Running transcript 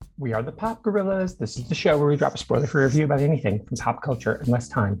We are the Pop Gorillas. This is the show where we drop a spoiler-free review about anything from pop culture in less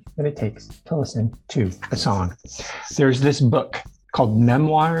time than it takes to listen to a song. There's this book called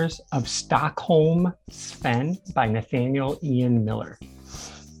Memoirs of Stockholm, Sven by Nathaniel Ian Miller.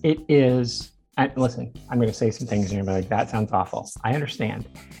 It is, and listen, I'm going to say some things and you're going to be like, that sounds awful. I understand.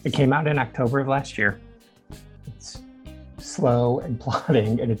 It came out in October of last year. It's slow and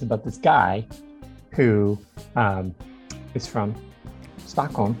plodding, and it's about this guy who is from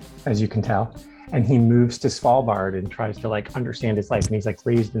Stockholm, as you can tell, and he moves to Svalbard and tries to understand his life. And he's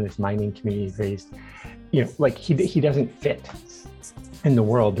raised in this mining community, raised, he doesn't fit in the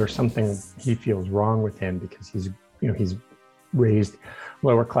world. There's something he feels wrong with him because he's raised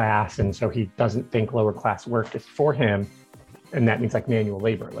lower class, and so he doesn't think lower class work is for him, and that means manual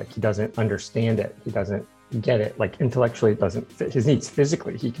labor. He doesn't understand it. He doesn't get it. Intellectually, it doesn't fit his needs.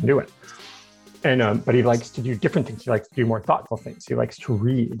 Physically, he can do it. And but he likes to do different things. He likes to do more thoughtful things. He likes to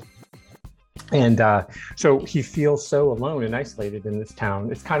read. And so he feels so alone and isolated in this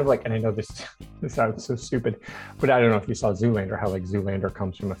town. It's kind of and I know this sounds so stupid, but I don't know if you saw Zoolander, how Zoolander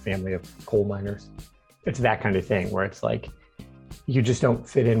comes from a family of coal miners. It's that kind of thing where it's you just don't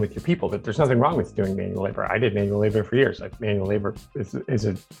fit in with your people. That there's nothing wrong with doing manual labor. I did manual labor for years. Manual labor is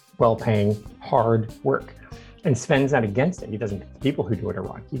a well-paying, hard work. And Sven's not against it. He doesn't think the people who do it are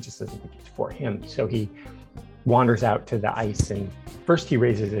wrong. He just doesn't think it's for him. So he wanders out to the ice, and first he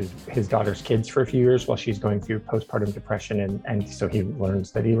raises his daughter's kids for a few years while she's going through postpartum depression. And so he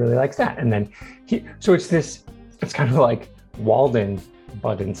learns that he really likes that. And then it's kind of like Walden,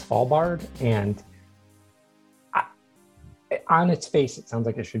 but in Svalbard. And on its face, it sounds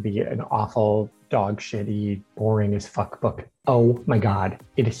like it should be an awful, dog shitty, boring as fuck book. Oh my God.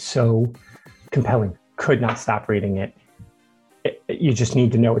 It is so compelling. Could not stop reading it. You just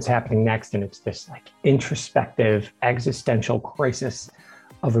need to know what's happening next. And it's this introspective, existential crisis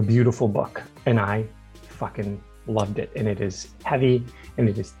of a beautiful book. And I fucking loved it. And it is heavy and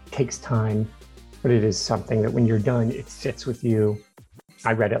it takes time, but it is something that when you're done, it sits with you.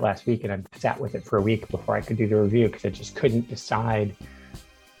 I read it last week and I sat with it for a week before I could do the review because I just couldn't decide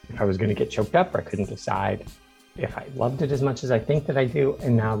if I was going to get choked up, or I couldn't decide if I loved it as much as I think that I do.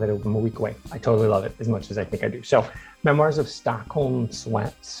 And now that I'm a week away, I totally love it as much as I think I do. So Memoirs of Stockholm,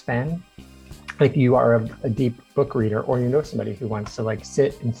 Sven. If you are a deep book reader, or you know somebody who wants to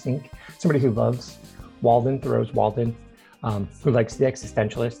sit and think, somebody who loves Thoreau's Walden, who likes the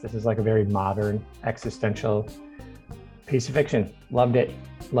existentialist. This is a very modern existential piece of fiction. Loved it.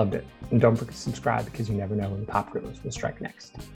 And don't forget to subscribe because you never know when the Pop Gorillas will strike next.